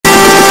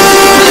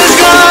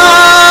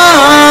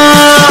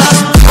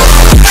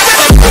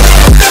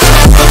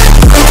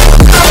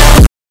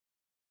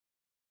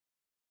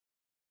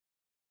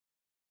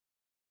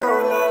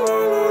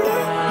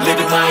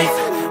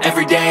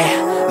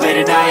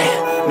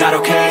not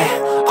okay.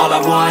 All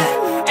I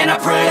want, and I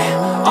pray,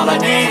 all I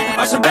need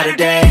are some better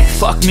days.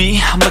 Fuck me,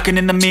 I'm looking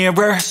in the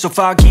mirror, so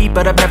foggy,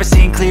 but I've never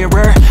seen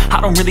clearer. I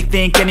don't really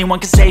think anyone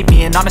can save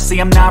me, and honestly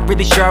I'm not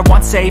really sure I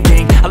want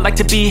saving. I like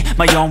to be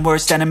my own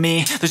worst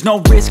enemy. There's no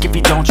risk if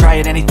you don't try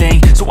at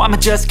anything, so I'ma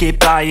just get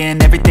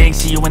buying everything.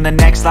 See you in the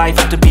next life,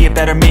 have to be a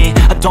better me.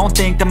 I don't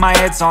think that my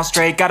head's on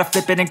straight, gotta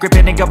flip it and grip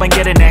it and go and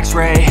get an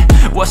x-ray.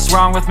 What's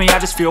wrong with me? I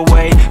just feel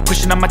weight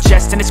pushing on my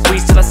chest and it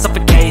squeezes till I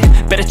suffocate.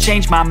 Better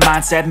change my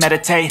mindset,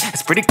 meditate.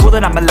 It's pretty cool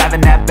that I'm alive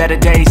and have better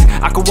days.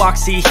 I could walk,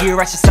 see, hear,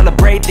 I should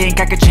celebrate.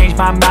 Think I could change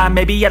my mind,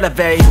 maybe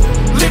elevate.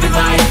 Living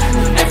life,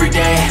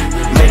 everyday,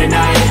 late at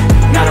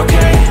night, not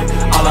okay.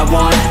 All I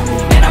want,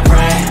 and I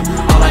pray,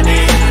 all I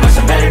need are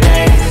some better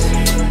days.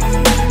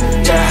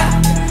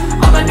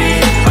 Yeah, all I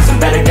need are some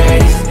better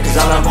days. Cause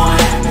all I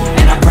want,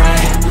 and I pray,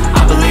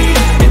 I believe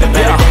in the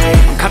better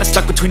days. I'm kinda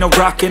stuck between a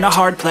rock and a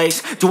hard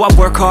place. Do I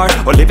work hard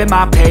or live at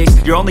my pace?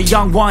 You're only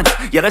young once,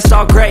 yeah that's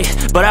all great,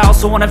 but I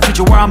also want a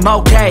future where I'm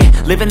okay.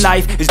 Living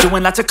life is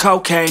doing lots of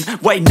cocaine.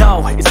 Wait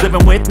no, it's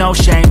living with no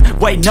shame.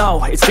 Wait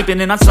no, it's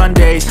sleeping in on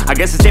Sundays. I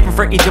guess it's different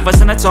for each of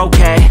us and that's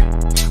okay.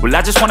 Well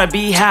I just wanna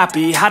be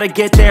happy, how to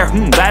get there?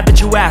 Glad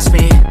that you asked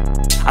me.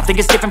 I think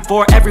it's different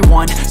for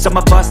everyone. Some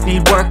of us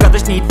need work,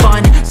 others need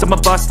fun. Some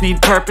of us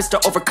need purpose to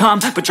overcome.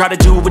 But try to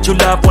do what you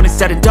love when it's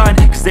said and done,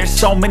 cause there's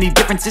so many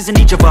differences in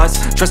each of us.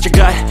 Trust your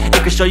gut,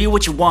 it can show you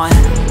what you want.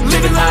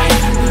 Living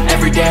life,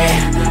 everyday,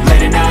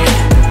 late at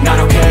night, not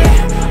okay.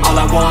 All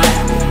I want,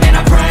 and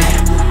I pray,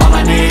 all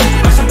I need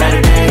are some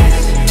better days.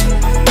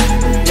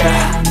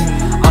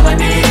 Yeah, all I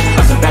need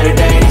are some better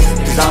days.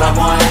 Cause all I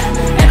want,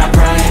 and I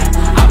pray,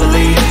 I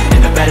believe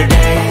in the better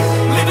days.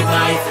 Living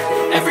life,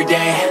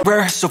 everyday,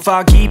 so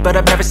foggy, but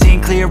I've never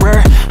seen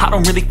clearer. I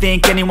don't really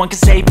think anyone can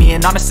save me,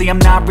 and honestly I'm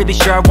not really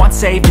sure I want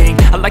saving.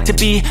 I like to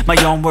be my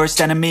own worst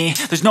enemy.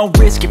 There's no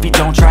risk if you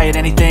don't try at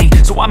anything,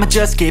 so I'ma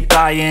just get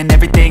buying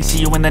everything. See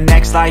you in the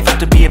next life, have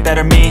to be a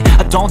better me.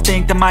 I don't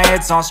think that my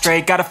head's on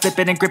straight, gotta flip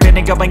it and grip it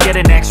and go and get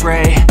an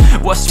x-ray.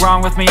 What's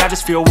wrong with me? I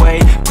just feel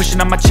weight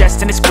pushing on my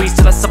chest and it squeezes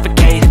till I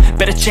suffocate.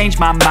 Better change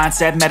my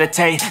mindset,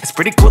 meditate. It's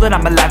pretty cool that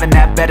I'm alive and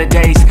have better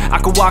days. I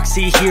could walk,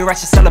 see, hear, I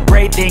should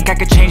celebrate. Think I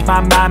could change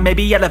my mind,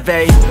 maybe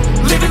elevate.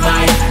 Living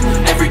life,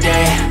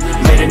 everyday,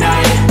 late at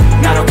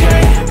night, not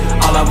okay.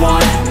 All I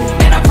want,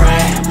 and I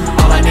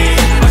pray, all I need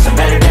are some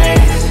better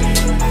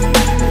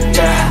days.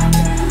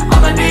 Yeah,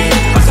 all I need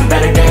are some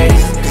better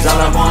days. Cause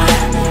all I want,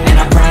 and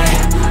I pray,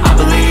 I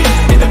believe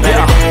in the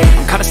better days.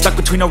 I'm kinda stuck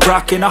between a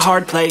rock and a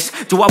hard place.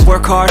 Do I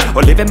work hard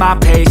or live at my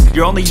pace?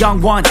 You're only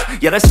young once,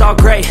 yeah that's all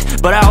great,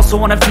 but I also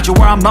want a future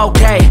where I'm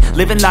okay.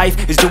 Living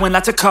life is doing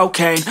lots of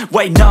cocaine.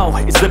 Wait no,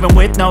 it's living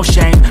with no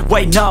shame.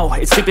 Wait no,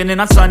 it's sleeping in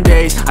on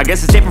Sundays. I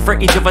guess it's different for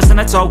each of us and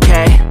that's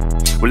okay.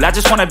 Well I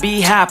just wanna be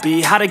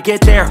happy, how to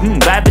get there?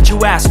 Glad that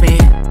you asked me.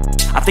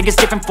 I think it's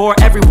different for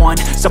everyone.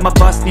 Some of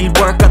us need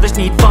work, others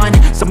need fun.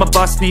 Some of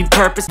us need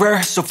purpose.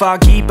 We're so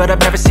foggy, but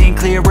I've never seen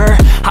clearer.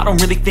 I don't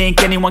really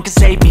think anyone can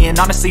save me, and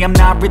honestly I'm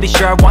not really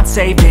sure I want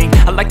saving.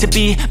 I like to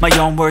be my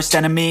own worst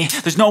enemy.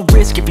 There's no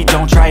risk if you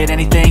don't try at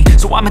anything,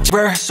 so I'm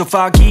so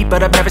foggy,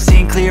 but I've never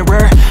seen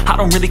clearer. I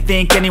don't really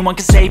think anyone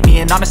can save me,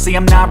 and honestly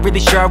I'm not really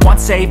sure I want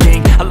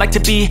saving. I like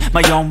to be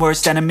my own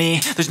worst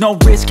enemy. There's no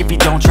risk if you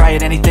don't try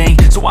at anything,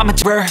 so I'm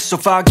so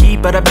foggy,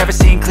 but I've never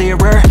seen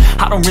clearer.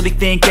 I don't really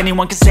think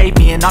anyone can save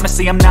me, and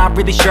honestly I'm not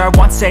really sure I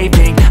want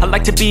saving. I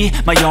like to be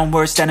my own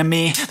worst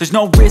enemy. There's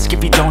no risk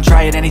if you don't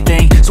try at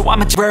anything, so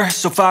I'm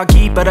so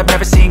foggy, but I've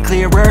never seen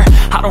clearer.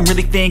 I don't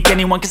really think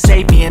anyone can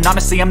save me, and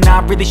honestly I'm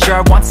not really sure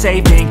I want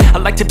saving. I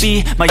like to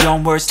be my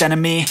own worst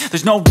enemy.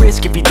 There's no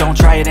risk if you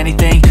don't try at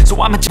anything,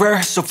 so I'm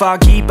so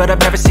foggy, but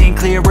I've never seen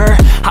clearer.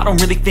 I don't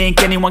really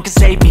think anyone can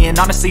save me, and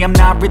honestly I'm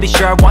not really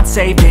sure I want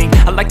saving.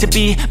 I like to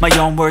be my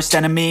own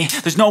worst enemy.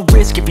 There's no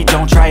risk if you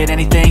don't try at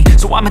anything,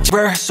 so I'm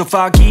so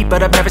foggy,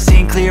 but I've never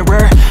seen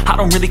clearer. I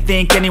don't really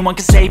think anyone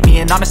can save me,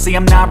 and honestly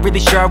I'm not really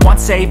sure I want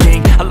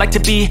saving. I like to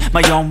be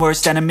my own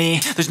worst enemy.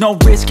 There's no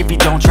risk if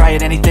you don't try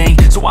at anything,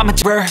 so I'm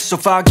so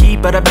foggy,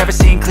 but I've never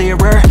seen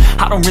clearer.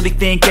 I don't really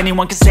think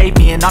anyone can save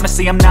me, and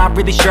honestly I'm not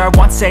really sure I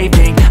want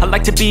saving. I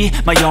like to be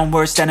my own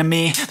worst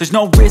enemy. There's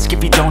no risk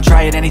if you don't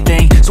try at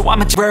anything, so I'm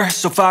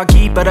so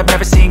foggy, but I've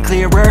never seen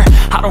clearer.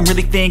 I don't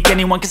really think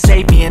anyone can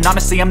save me, and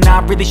honestly I'm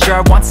not really sure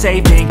I want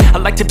saving. I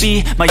like to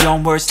be my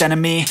own worst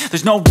enemy.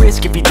 There's no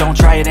risk if you don't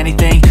try at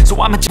anything,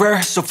 so I'm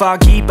so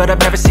foggy, but I've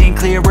never seen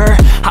clearer.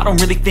 I don't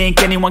really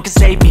think anyone can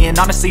save me, and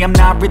honestly I'm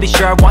not really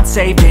sure I want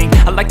saving.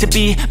 I like to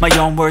be my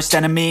own worst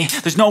enemy.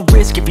 There's no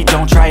risk if you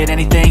don't try at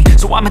anything,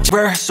 so I'm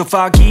so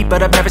foggy,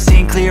 but I've never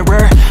seen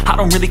clearer. I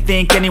don't really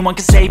think anyone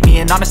can save me,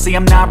 and honestly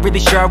I'm not really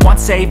sure I want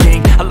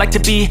saving. I like to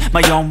be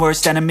my own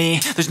worst enemy.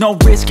 There's no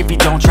risk if you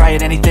don't try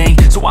at anything,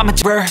 so I'm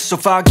so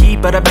foggy,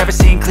 but I've never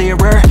seen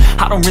clearer.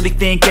 I don't really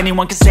think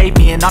anyone can save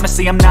me, and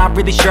honestly I'm not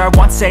really sure I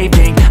want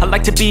saving. I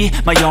like to be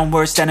my own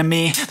worst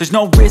enemy. There's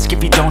no risk risk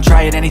if you don't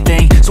try at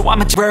anything. So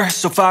I'm a terror,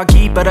 so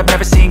foggy, but I've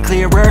never seen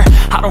clearer.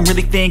 I don't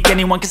really think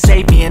anyone can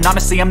save me, and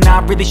honestly I'm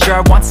not really sure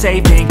I want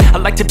saving. I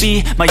like to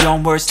be my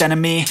own worst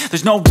enemy.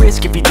 There's no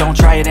risk if you don't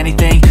try at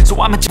anything. So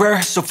I'm a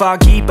terror, so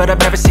foggy, but I've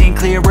never seen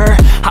clearer.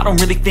 I don't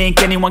really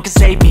think anyone can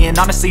save me, and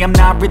honestly I'm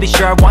not really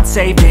sure I want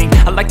saving.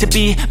 I like to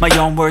be my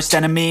own worst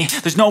enemy.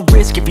 There's no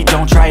risk if you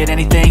don't try at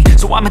anything.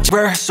 So I'm a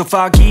terror, so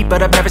foggy,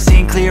 but I've never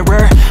seen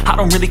clearer. I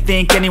don't really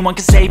think anyone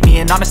can save me,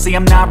 and honestly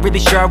I'm not really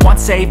sure I want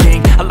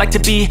saving. I like to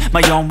be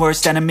my own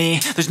worst enemy.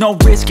 There's no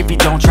risk if you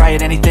don't try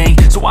at anything.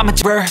 So I'm a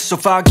terror, so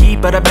foggy,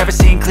 but I've never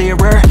seen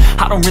clearer.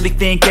 I don't really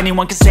think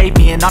anyone can save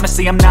me, and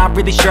honestly I'm not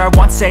really sure I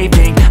want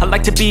saving. I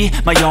like to be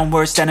my own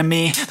worst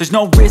enemy. There's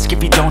no risk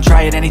if you don't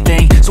try at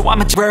anything. So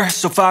I'm a terror,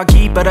 so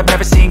foggy, but I've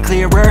never seen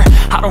clearer.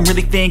 I don't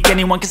really think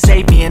anyone can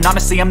save me, and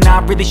honestly I'm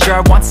not really sure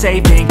I want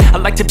saving. I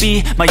like to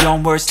be my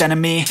own worst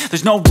enemy.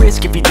 There's no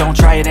risk if you don't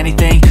try at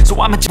anything.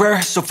 So I'm a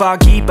terror, so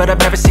foggy, but I've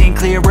never seen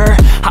clearer.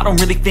 I don't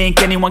really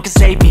think anyone can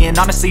save me, and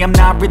honestly I'm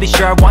not really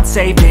sure I want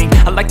saving.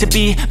 I like to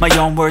be my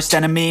own worst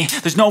enemy.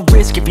 There's no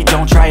risk if you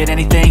don't try at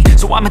anything.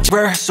 So I'm a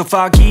terror, so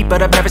foggy,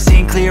 but I've never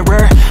seen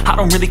clearer. I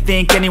don't really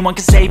think anyone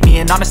can save me,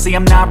 and honestly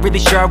I'm not really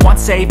sure I want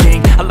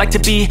saving. I like to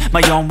be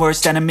my own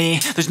worst enemy.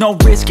 There's no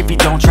risk if you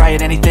don't try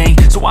at anything.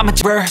 So I'm a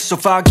terror, so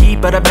foggy,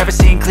 but I've never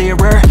seen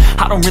clearer.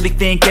 I don't really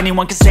think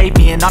anyone can save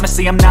me, and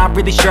honestly I'm not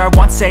really sure I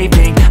want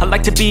saving. I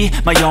like to be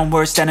my own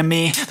worst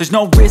enemy. There's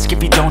no risk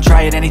if you don't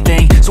try at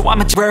anything. So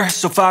I'm a terror,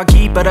 so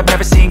foggy, but I've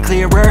never seen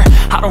clearer.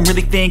 I don't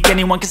really think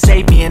anyone can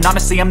save me, and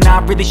honestly I'm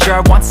not really sure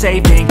I want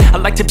saving. I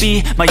like to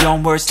be my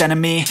own worst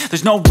enemy.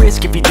 There's no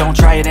risk if you don't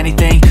try at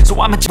anything. So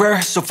I'm a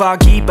terror, so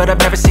foggy, but I've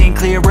never seen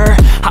clearer.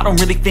 I don't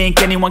really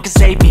think anyone can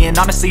save me, and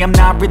honestly I'm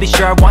not really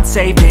sure I want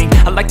saving.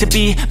 I like to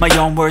be my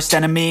own worst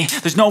enemy.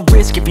 There's no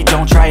risk if you don't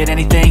try at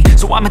anything.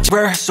 So I'm a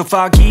terror, so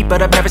foggy,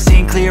 but I've never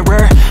seen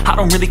clearer. I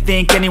don't really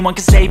think anyone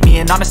can save me,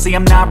 and honestly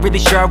I'm not really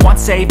sure I want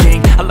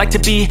saving. I like to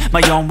be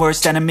my own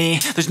worst enemy.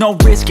 There's no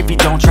risk if you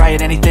don't try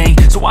at anything.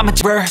 So I'm a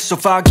terror, so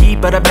foggy,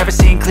 but I've never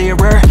seen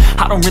clearer.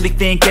 I don't really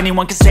think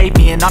anyone can save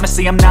me, and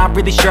honestly I'm not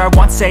really sure I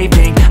want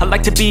saving. I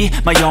like to be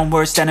my own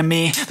worst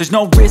enemy. There's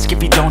no risk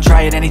if you don't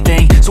try at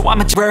anything. So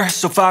I'm a terror,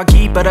 so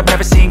foggy, but I've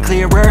never seen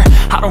clearer.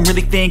 I don't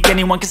really think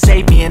anyone can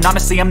save me, and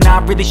honestly I'm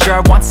not really sure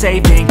I want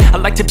saving. I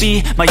like to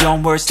be my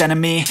own worst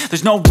enemy.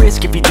 There's no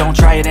risk if you don't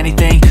try at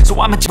anything.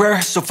 So I'm a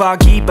terror, so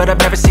foggy, but I've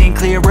never seen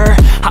clearer.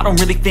 I don't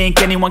really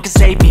think anyone can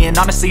save me, and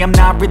honestly I'm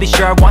not really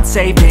sure I want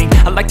saving.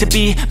 I like to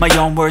be my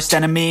own worst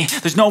enemy.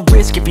 There's no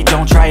risk if you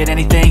don't try at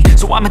anything.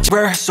 So I'm a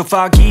terror, so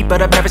foggy,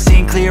 but I've never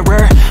seen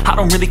clearer. I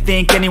don't really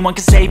think anyone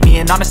can save me,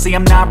 and honestly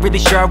I'm not really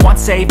sure I want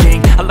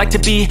saving. I like to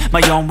be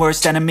my own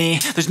worst enemy.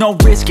 There's no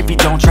risk if you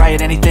don't try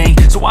at anything.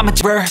 So I'm a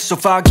terror, so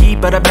foggy,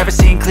 but I've never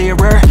seen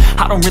clearer.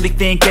 I don't really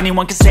think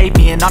anyone can save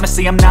me, and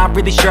honestly I'm not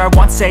really sure I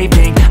want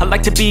saving. I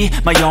like to be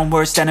my own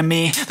worst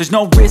enemy. There's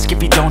no risk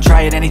if you don't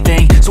try at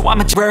anything. So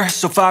I'm a terror,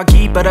 so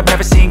foggy, but I've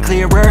never seen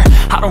clearer.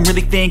 I don't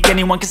really think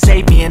anyone can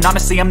save me, and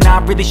honestly I'm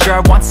not really sure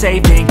I want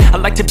saving. I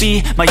like to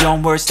be my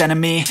own worst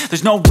enemy.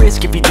 There's no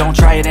risk if you don't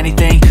try at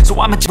anything. So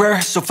I'm a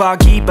terror, so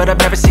foggy, but I've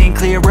never seen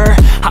clearer.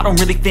 I don't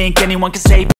really think anyone can save me.